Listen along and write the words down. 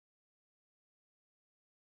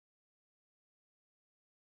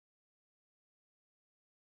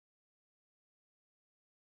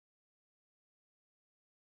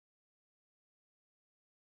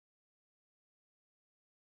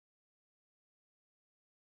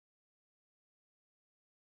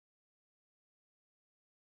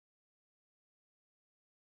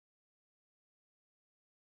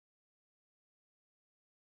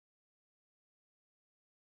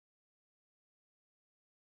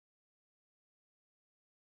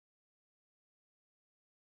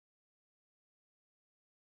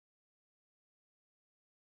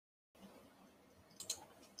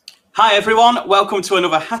Hi everyone, welcome to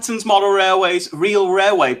another Hattons Model Railways Real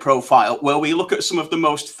Railway Profile, where we look at some of the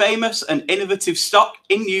most famous and innovative stock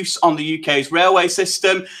in use on the UK's railway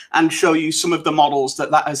system and show you some of the models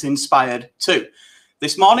that has inspired too.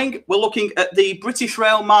 This morning, we're looking at the British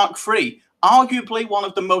Rail Mark III, arguably one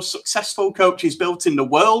of the most successful coaches built in the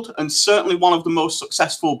world and certainly one of the most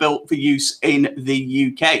successful built for use in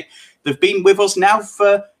the UK. They've been with us now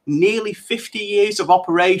for nearly 50 years of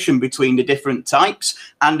operation between the different types,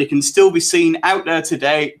 and they can still be seen out there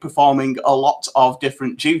today performing a lot of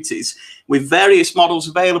different duties with various models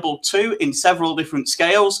available too in several different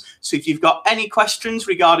scales. So if you've got any questions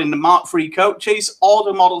regarding the Mark III coaches or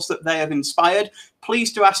the models that they have inspired,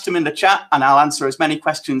 please do ask them in the chat and I'll answer as many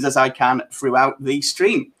questions as I can throughout the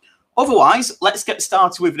stream. Otherwise, let's get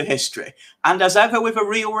started with the history. And as ever with a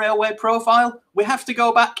Real Railway Profile, we have to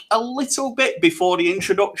go back a little bit before the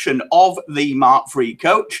introduction of the Mark III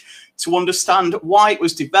coach to understand why it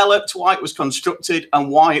was developed, why it was constructed, and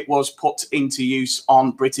why it was put into use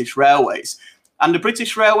on British railways. And the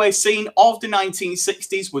British railway scene of the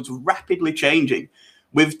 1960s was rapidly changing.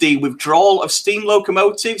 With the withdrawal of steam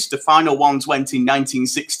locomotives, the final ones went in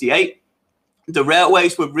 1968, the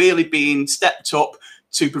railways were really being stepped up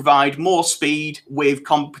to provide more speed with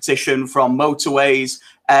competition from motorways,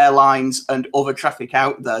 airlines and other traffic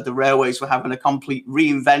out there. The railways were having a complete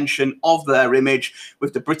reinvention of their image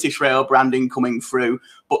with the British Rail branding coming through.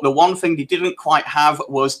 But the one thing they didn't quite have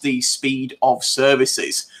was the speed of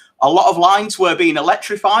services. A lot of lines were being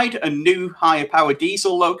electrified and new higher power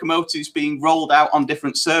diesel locomotives being rolled out on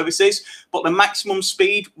different services, but the maximum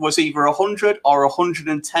speed was either 100 or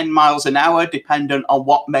 110 miles an hour, dependent on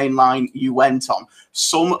what main line you went on.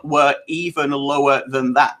 Some were even lower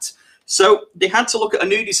than that. So they had to look at a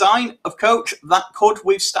new design of coach that could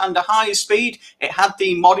withstand a higher speed. It had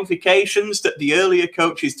the modifications that the earlier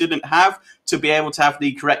coaches didn't have to be able to have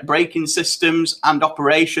the correct braking systems and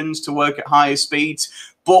operations to work at higher speeds,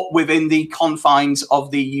 but within the confines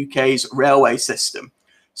of the UK's railway system.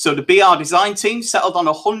 So the BR design team settled on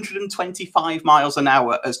 125 miles an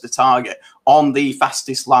hour as the target on the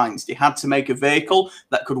fastest lines. They had to make a vehicle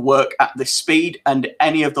that could work at this speed, and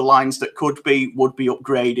any of the lines that would be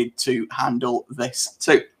upgraded to handle this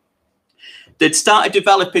too. They'd started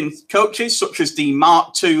developing coaches such as the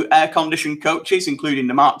Mark II air-conditioned coaches, including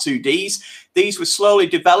the Mark IIDs. These were slowly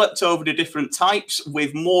developed over the different types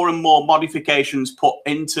with more and more modifications put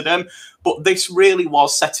into them. But this really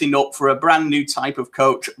was setting up for a brand new type of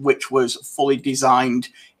coach, which was fully designed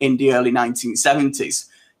in the early 1970s.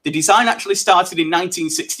 The design actually started in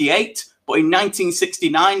 1968, but in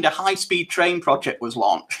 1969, the high-speed train project was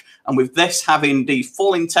launched. And with this having the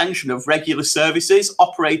full intention of regular services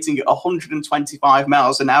operating at 125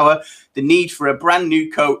 miles an hour, the need for a brand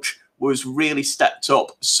new coach was really stepped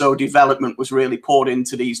up. So development was really poured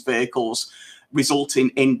into these vehicles, resulting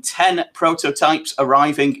in 10 prototypes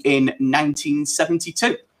arriving in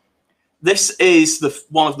 1972. This is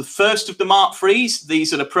one of the first of the Mark IIIs.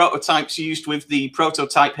 These are the prototypes used with the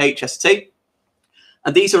prototype HST.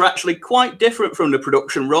 And these are actually quite different from the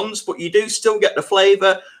production runs, but you do still get the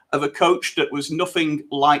flavour of a coach that was nothing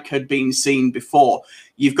like had been seen before.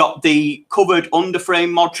 You've got the covered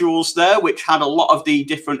underframe modules there, which had a lot of the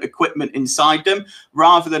different equipment inside them,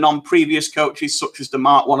 rather than on previous coaches such as the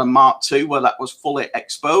Mark I and Mark II, where that was fully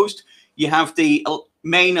exposed. You have the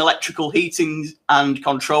main electrical heating and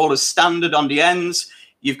controllers standard on the ends.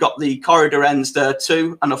 You've got the corridor ends there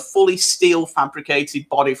too, and a fully steel fabricated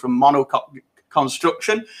body from monocoque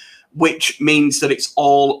construction, which means that it's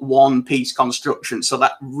all one piece construction. So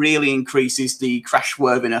that really increases the crash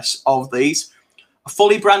worthiness of these. A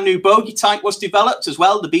fully brand new bogie type was developed as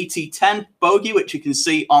well, the BT10 bogie, which you can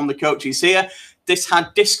see on the coaches here. This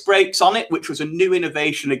had disc brakes on it, which was a new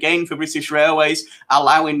innovation again for British Railways,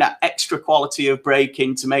 allowing that extra quality of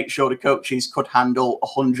braking to make sure the coaches could handle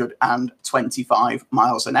 125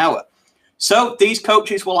 miles an hour. So these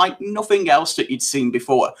coaches were like nothing else that you'd seen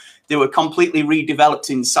before. They were completely redeveloped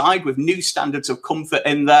inside with new standards of comfort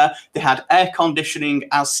in there. They had air conditioning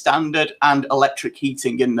as standard and electric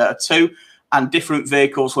heating in there too. And different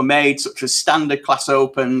vehicles were made, such as standard class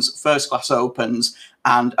opens, first class opens,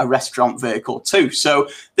 and a restaurant vehicle too. So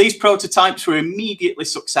these prototypes were immediately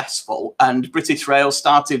successful, and British Rail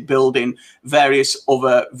started building various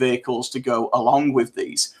other vehicles to go along with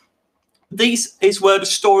these. This is where the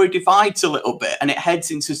story divides a little bit, and it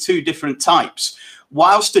heads into two different types.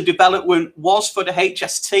 Whilst the development was for the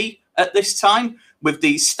HST at this time, with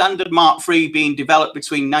the standard Mark III being developed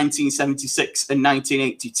between 1976 and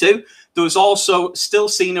 1982, there was also still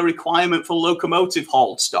seen a requirement for locomotive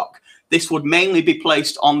hauled stock. This would mainly be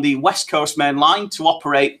placed on the West Coast Main Line to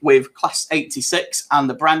operate with Class 86 and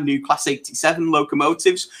the brand new Class 87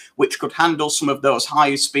 locomotives, which could handle some of those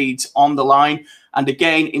higher speeds on the line. And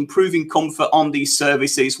again, improving comfort on these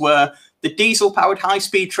services where the diesel-powered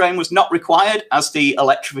high-speed train was not required as the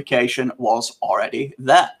electrification was already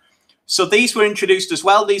there. So these were introduced as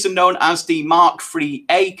well. These are known as the Mark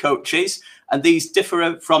III-A coaches, and these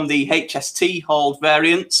differ from the HST hauled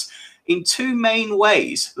variants in two main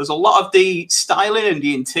ways. There's a lot of the styling and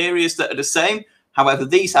the interiors that are the same. However,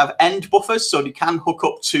 these have end buffers, so they can hook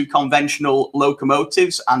up to conventional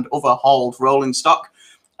locomotives and other hauled rolling stock.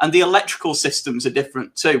 And the electrical systems are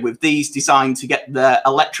different too, with these designed to get their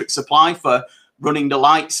electric supply for running the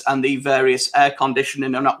lights and the various air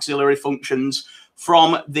conditioning and auxiliary functions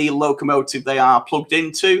from the locomotive they are plugged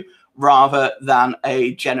into, rather than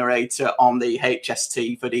a generator on the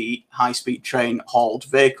HST for the high-speed train hauled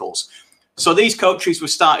vehicles. So these coaches were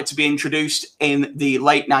started to be introduced in the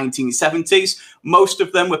late 1970s. Most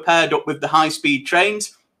of them were paired up with the high-speed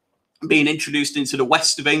trains, being introduced into the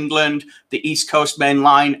west of England, the East Coast Main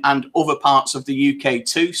Line, and other parts of the UK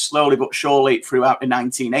too, slowly but surely throughout the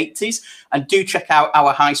 1980s. And do check out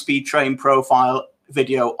our high-speed train profile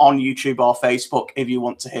video on YouTube or Facebook if you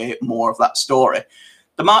want to hear more of that story.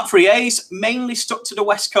 The Mark III-A's mainly stuck to the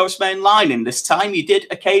West Coast Main Line in this time. You did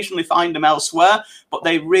occasionally find them elsewhere, but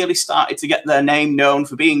they really started to get their name known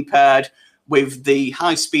for being paired with the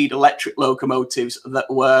high-speed electric locomotives that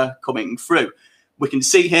were coming through. We can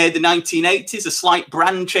see here the 1980s, a slight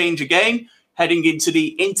brand change again, heading into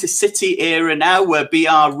the intercity era now, where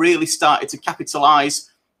BR really started to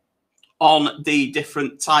capitalise on the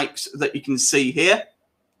different types that you can see here.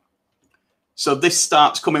 So this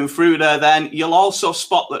starts coming through there then. You'll also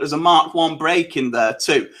spot that there's a Mark I brake in there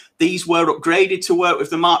too. These were upgraded to work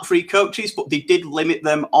with the Mark III coaches, but they did limit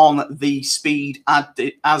them on the speed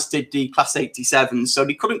as did the Class 87. So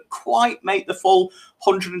they couldn't quite make the full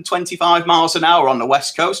 125 miles an hour on the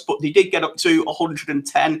West Coast, but they did get up to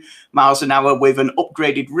 110 miles an hour with an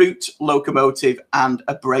upgraded route, locomotive and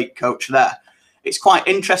a brake coach there. It's quite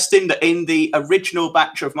interesting that in the original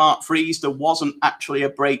batch of Mark III's, there wasn't actually a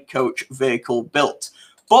brake coach vehicle built.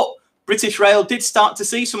 But British Rail did start to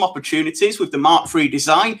see some opportunities with the Mark III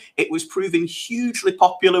design. It was proving hugely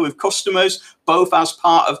popular with customers, both as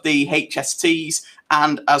part of the HSTs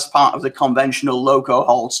and as part of the conventional loco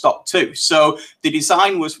hauled stock too. So the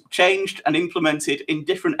design was changed and implemented in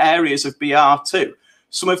different areas of BR too.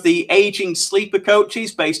 Some of the aging sleeper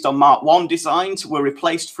coaches based on Mark I designs were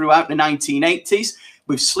replaced throughout the 1980s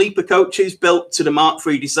with sleeper coaches built to the Mark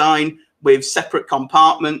III design with separate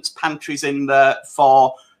compartments, pantries in there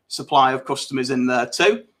for supply of customers in there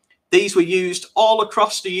too. These were used all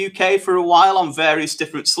across the UK for a while on various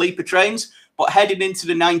different sleeper trains, but heading into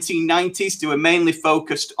the 1990s, they were mainly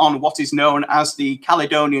focused on what is known as the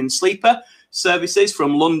Caledonian Sleeper services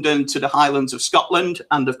from London to the Highlands of Scotland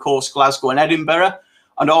and, of course, Glasgow and Edinburgh,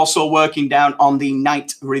 and also working down on the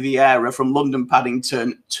Night Riviera from London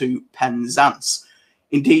Paddington to Penzance.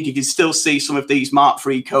 Indeed, you can still see some of these Mark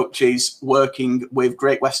III coaches working with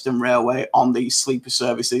Great Western Railway on these sleeper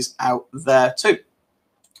services out there too.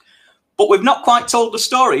 But we've not quite told the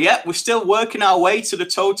story yet. We're still working our way to the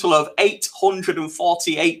total of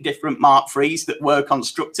 848 different Mark III's that were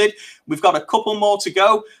constructed. We've got a couple more to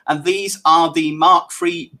go, and these are the Mark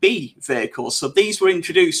III-B vehicles. So these were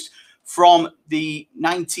introduced from the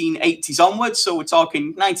 1980s onwards. So we're talking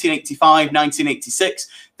 1985, 1986.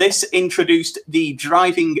 This introduced the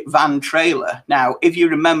driving van trailer. Now, if you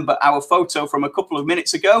remember our photo from a couple of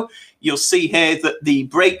minutes ago, you'll see here that the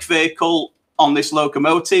brake vehicle on this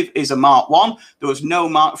locomotive is a Mark I. There was no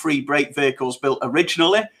Mark III brake vehicles built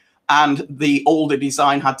originally, and the older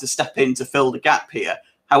design had to step in to fill the gap here.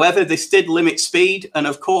 However, this did limit speed, and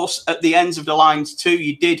of course, at the ends of the lines too,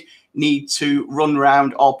 you did need to run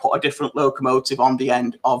round or put a different locomotive on the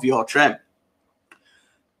end of your train.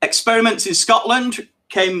 Experiments in Scotland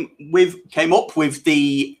came up with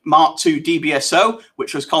the Mark II DBSO,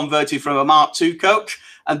 which was converted from a Mark II coach,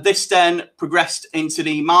 and this then progressed into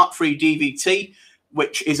the Mark III DVT,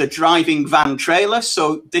 which is a driving van trailer.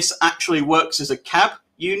 So this actually works as a cab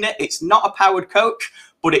unit. It's not a powered coach,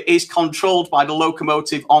 but it is controlled by the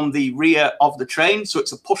locomotive on the rear of the train. So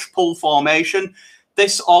it's a push-pull formation.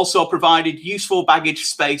 This also provided useful baggage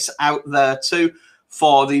space out there too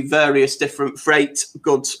for the various different freight,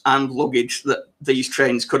 goods and luggage that these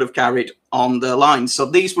trains could have carried on their lines. So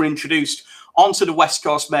these were introduced onto the West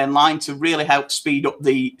Coast Main Line to really help speed up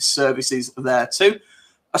the services there too.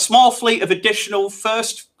 A small fleet of additional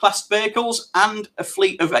first-class vehicles and a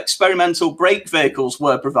fleet of experimental brake vehicles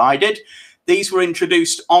were provided. These were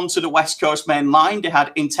introduced onto the West Coast Main Line. They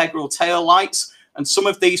had integral tail lights, and some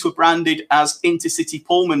of these were branded as intercity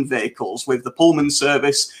Pullman vehicles, with the Pullman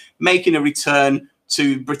service making a return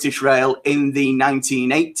to British Rail in the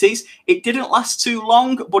 1980s. It didn't last too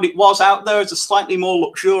long, but it was out there as a slightly more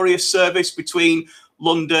luxurious service between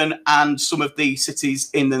London and some of the cities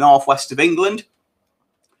in the northwest of England.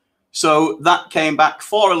 So that came back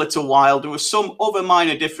for a little while. There were some other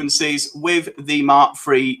minor differences with the Mark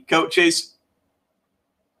III coaches.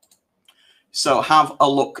 So have a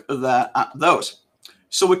look there at those.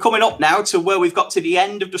 So we're coming up now to where we've got to the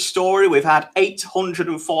end of the story. We've had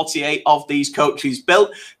 848 of these coaches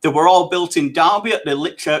built. They were all built in Derby at the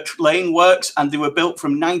Litchurch Lane Works, and they were built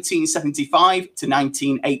from 1975 to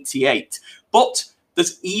 1988. But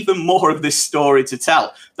there's even more of this story to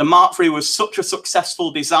tell. The Mark III was such a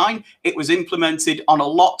successful design. It was implemented on a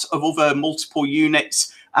lot of other multiple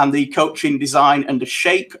units, and the coaching design and the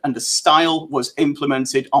shape and the style was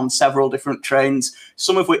implemented on several different trains,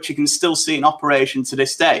 some of which you can still see in operation to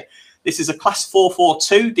this day. This is a Class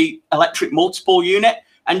 442, the electric multiple unit,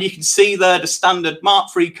 and you can see there the standard Mark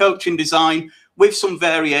III coaching design with some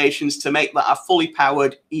variations to make that a fully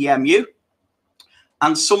powered EMU.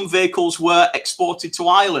 And some vehicles were exported to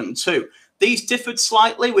Ireland too. These differed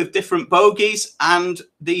slightly with different bogies, and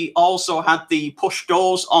they also had the push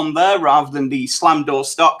doors on there rather than the slam door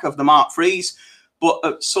stock of the Mark IIIs.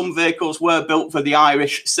 But some vehicles were built for the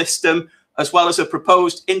Irish system, as well as a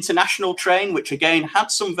proposed international train, which again had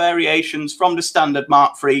some variations from the standard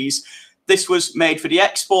Mark IIIs. This was made for the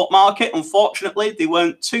export market. Unfortunately, they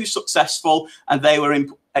weren't too successful, and they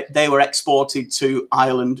were exported to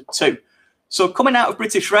Ireland too. So coming out of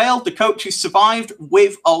British Rail, the coaches survived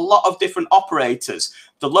with a lot of different operators.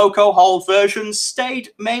 The loco hauled versions stayed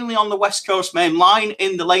mainly on the West Coast Main Line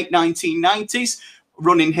in the late 1990s,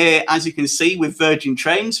 running here, as you can see, with Virgin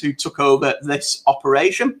Trains, who took over this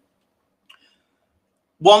operation.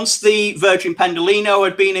 Once the Virgin Pendolino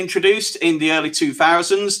had been introduced in the early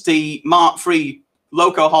 2000s, the Mark III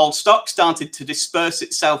loco hauled stock started to disperse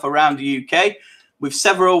itself around the UK, with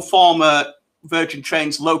several former Virgin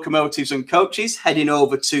Trains locomotives and coaches heading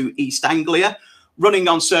over to East Anglia, running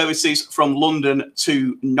on services from London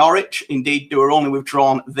to Norwich. Indeed, they were only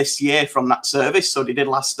withdrawn this year from that service, so they did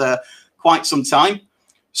last quite some time.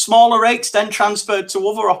 Smaller rates then transferred to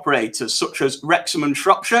other operators, such as Wrexham and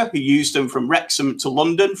Shropshire, who used them from Wrexham to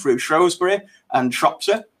London through Shrewsbury and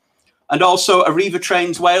Shropshire. And also Arriva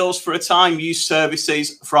Trains Wales for a time used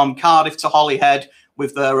services from Cardiff to Holyhead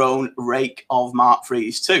with their own rake of Mark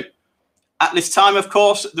IIIs too. At this time, of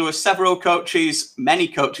course, there were several coaches, many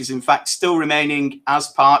coaches, in fact, still remaining as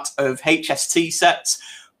part of HST sets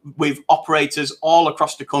with operators all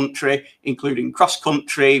across the country, including Cross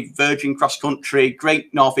Country, Virgin Cross Country,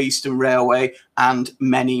 Great North Eastern Railway, and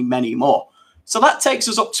many, many more. So that takes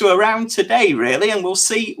us up to around today, really, and we'll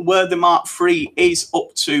see where the Mark III is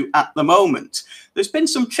up to at the moment. There's been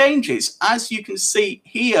some changes, as you can see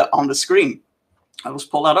here on the screen. I'll just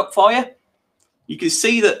pull that up for you. You can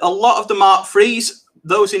see that a lot of the Mark IIIs,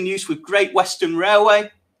 those in use with Great Western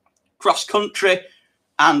Railway, Cross Country,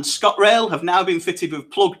 and ScotRail, have now been fitted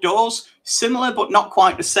with plug doors, similar but not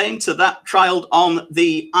quite the same to that trialled on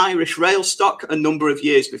the Irish rail stock a number of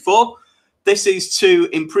years before. This is to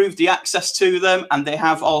improve the access to them, and they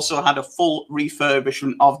have also had a full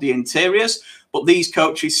refurbishment of the interiors, but these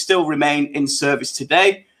coaches still remain in service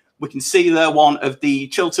today. We can see there one of the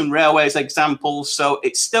Chiltern Railways examples. So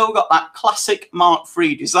it's still got that classic Mark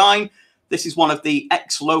III design. This is one of the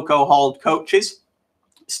ex-loco hauled coaches.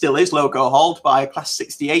 Still is loco hauled by a Class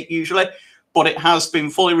 68 usually, but it has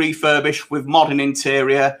been fully refurbished with modern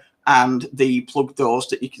interior and the plug doors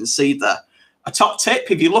that you can see there. A top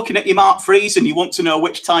tip, if you're looking at your Mark IIIs and you want to know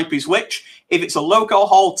which type is which, if it's a loco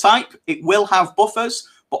hauled type, it will have buffers,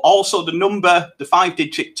 but also the number, the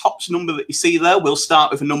 5-digit tops number that you see there will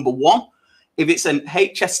start with a number 1. If it's an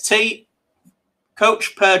HST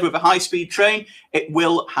coach paired with a high-speed train, it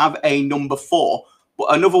will have a number 4.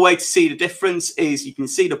 But another way to see the difference is you can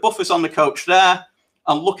see the buffers on the coach there.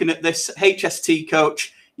 And looking at this HST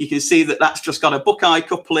coach, you can see that that's just got a Buckeye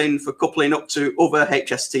coupling for coupling up to other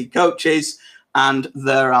HST coaches, and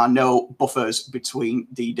there are no buffers between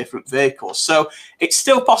the different vehicles. So it's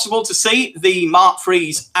still possible to see the Mark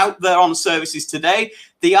IIIs out there on services today.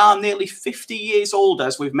 They are nearly 50 years old,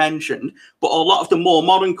 as we've mentioned, but a lot of the more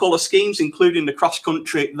modern colour schemes, including the Cross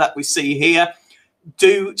Country that we see here,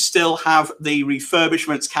 do still have the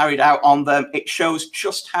refurbishments carried out on them. It shows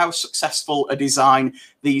just how successful a design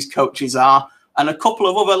these coaches are. And a couple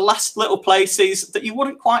of other last little places that you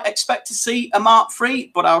wouldn't quite expect to see a Mark III,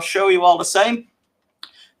 but I'll show you all the same.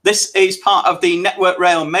 This is part of the Network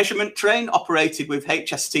Rail measurement train operated with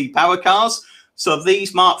HST power cars. So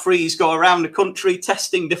these Mark IIIs go around the country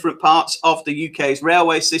testing different parts of the UK's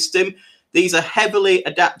railway system. These are heavily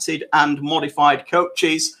adapted and modified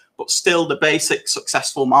coaches, but still the basic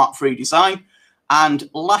successful Mark III design. And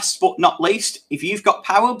last but not least, if you've got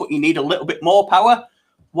power, but you need a little bit more power,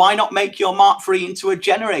 why not make your Mark III into a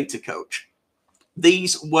generator coach?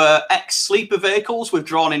 These were ex-sleeper vehicles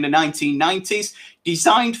withdrawn in the 1990s,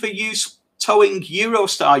 designed for use towing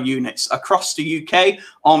Eurostar units across the UK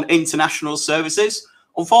on international services.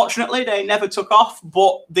 Unfortunately, they never took off,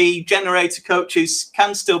 but the generator coaches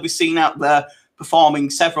can still be seen out there performing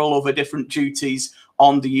several other different duties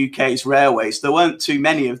on the UK's railways. There weren't too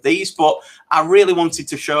many of these, but I really wanted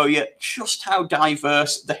to show you just how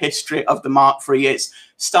diverse the history of the Mark III is.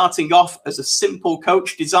 Starting off as a simple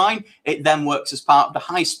coach design, it then works as part of the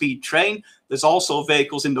high-speed train. There's also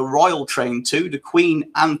vehicles in the Royal train too. The Queen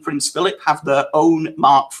and Prince Philip have their own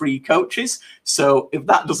Mark III coaches. So if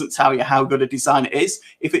that doesn't tell you how good a design it is,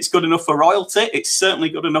 if it's good enough for royalty, it's certainly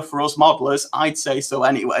good enough for us modelers. I'd say so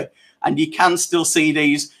anyway. And you can still see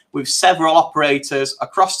these with several operators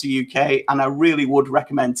across the UK, and I really would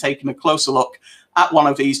recommend taking a closer look at one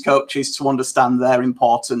of these coaches to understand their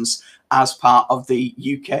importance as part of the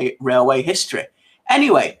UK railway history.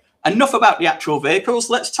 Anyway, enough about the actual vehicles.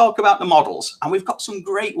 Let's talk about the models. And we've got some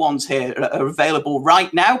great ones here that are available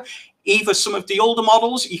right now. Either some of the older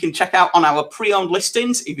models you can check out on our pre-owned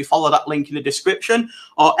listings if you follow that link in the description,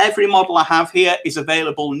 or every model I have here is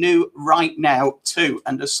available new right now too.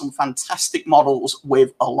 And there's some fantastic models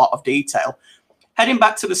with a lot of detail. Heading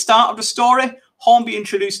back to the start of the story, Hornby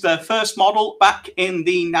introduced their first model back in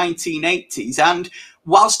the 1980s. And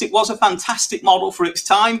whilst it was a fantastic model for its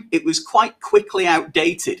time, it was quite quickly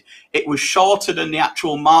outdated. It was shorter than the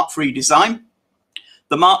actual Mark III design.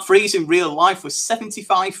 The Mark IIIs in real life was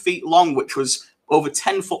 75 feet long, which was over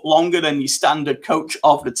 10 foot longer than your standard coach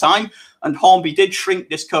of the time. And Hornby did shrink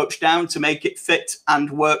this coach down to make it fit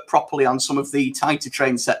and work properly on some of the tighter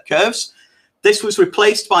train set curves. This was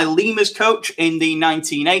replaced by Lima's coach in the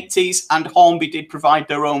 1980s, and Hornby did provide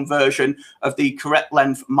their own version of the correct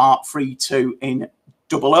length Mark III-2 in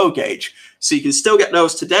 00 gauge. So you can still get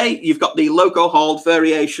those today. You've got the loco hauled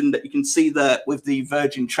variation that you can see there with the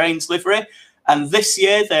Virgin Trains livery. And this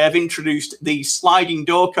year they have introduced the sliding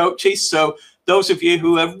door coaches. So those of you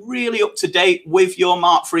who are really up to date with your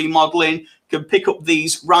Mark III modelling can pick up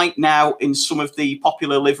these right now in some of the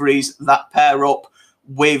popular liveries that pair up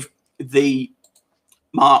with the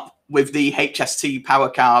HST power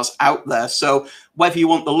cars out there. So whether you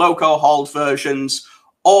want the loco hauled versions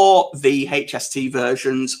or the HST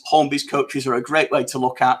versions, Hornby's coaches are a great way to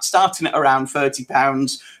look at, starting at around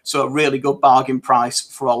 £30. So a really good bargain price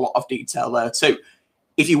for a lot of detail there too.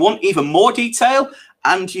 If you want even more detail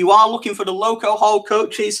and you are looking for the loco haul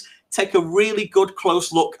coaches, take a really good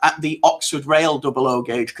close look at the Oxford Rail 00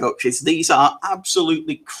 gauge coaches. These are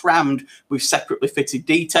absolutely crammed with separately fitted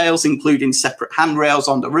details, including separate handrails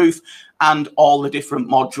on the roof and all the different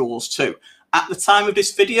modules too. At the time of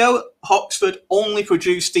this video, Oxford only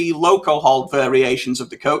produced the loco hauled variations of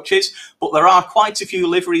the coaches, but there are quite a few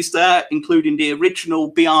liveries there, including the original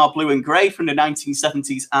BR Blue and Grey from the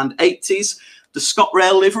 1970s and 80s, the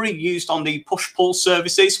ScotRail livery used on the push-pull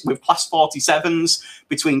services with Class 47s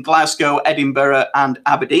between Glasgow, Edinburgh and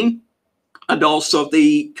Aberdeen, and also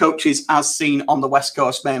the coaches as seen on the West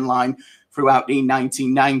Coast Main Line throughout the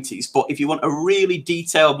 1990s. But if you want a really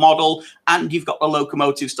detailed model and you've got the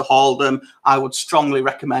locomotives to haul them, I would strongly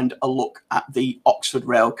recommend a look at the Oxford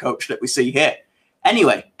Rail coach that we see here.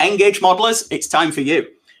 Anyway, N-Gauge modelers, it's time for you.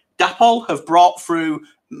 Dapol have brought through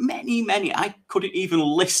many, I couldn't even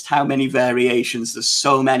list how many variations, there's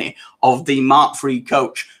so many, of the Mark III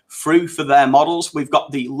coach through for their models. We've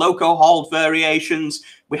got the loco hauled variations,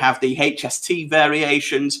 we have the HST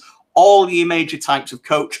variations. All your major types of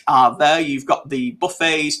coach are there. You've got the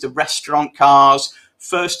buffets, the restaurant cars,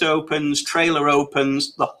 first opens, trailer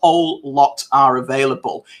opens, the whole lot are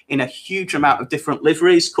available in a huge amount of different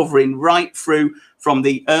liveries, covering right through from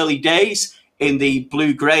the early days in the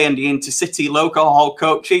blue, grey and the intercity loco haul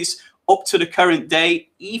coaches up to the current day,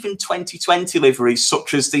 even 2020 liveries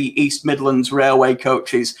such as the East Midlands Railway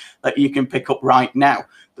coaches that you can pick up right now.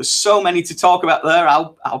 There's so many to talk about there.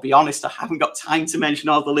 I'll be honest, I haven't got time to mention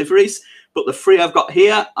all the liveries, but the three I've got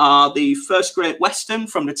here are the First Great Western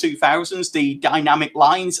from the 2000s, the Dynamic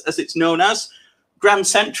Lines as it's known as, Grand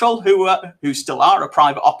Central, who still are a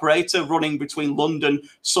private operator running between London,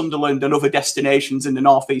 Sunderland and other destinations in the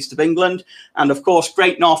northeast of England, and of course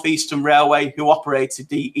Great North Eastern Railway, who operated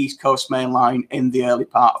the East Coast Main Line in the early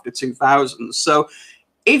part of the 2000s. So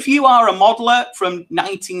If you are a modeler from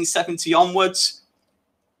 1970 onwards,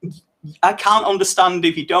 I can't understand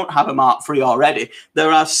if you don't have a Mark III already.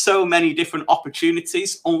 There are so many different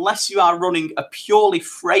opportunities, unless you are running a purely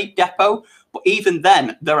freight depot. But even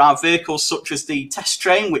then, there are vehicles such as the test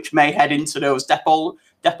train, which may head into those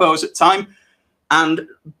depots at time. And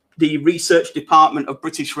the research department of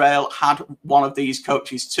British Rail had one of these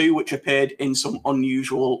coaches too, which appeared in some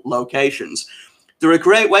unusual locations. They're a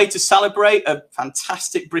great way to celebrate a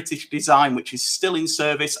fantastic British design, which is still in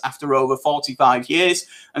service after over 45 years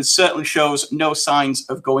and certainly shows no signs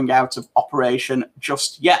of going out of operation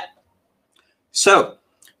just yet. So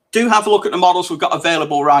do have a look at the models we've got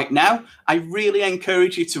available right now. I really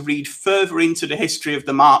encourage you to read further into the history of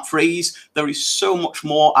the Mark IIIs. There is so much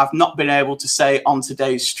more I've not been able to say on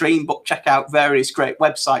today's stream, but check out various great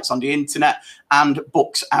websites on the internet and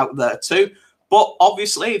books out there too. But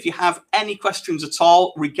obviously, if you have any questions at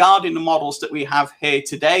all regarding the models that we have here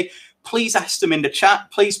today, please ask them in the chat,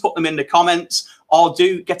 please put them in the comments, or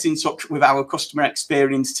do get in touch with our customer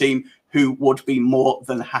experience team, who would be more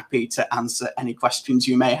than happy to answer any questions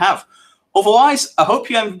you may have. Otherwise, I hope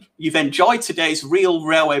you've enjoyed today's Real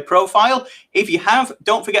Railway Profile. If you have,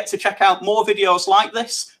 don't forget to check out more videos like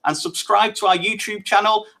this and subscribe to our YouTube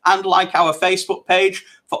channel and like our Facebook page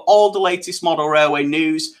for all the latest model railway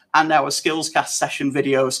news and our SkillsCast session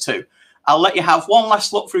videos too. I'll let you have one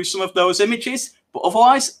last look through some of those images, but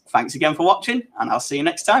otherwise, thanks again for watching and I'll see you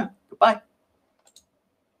next time. Goodbye.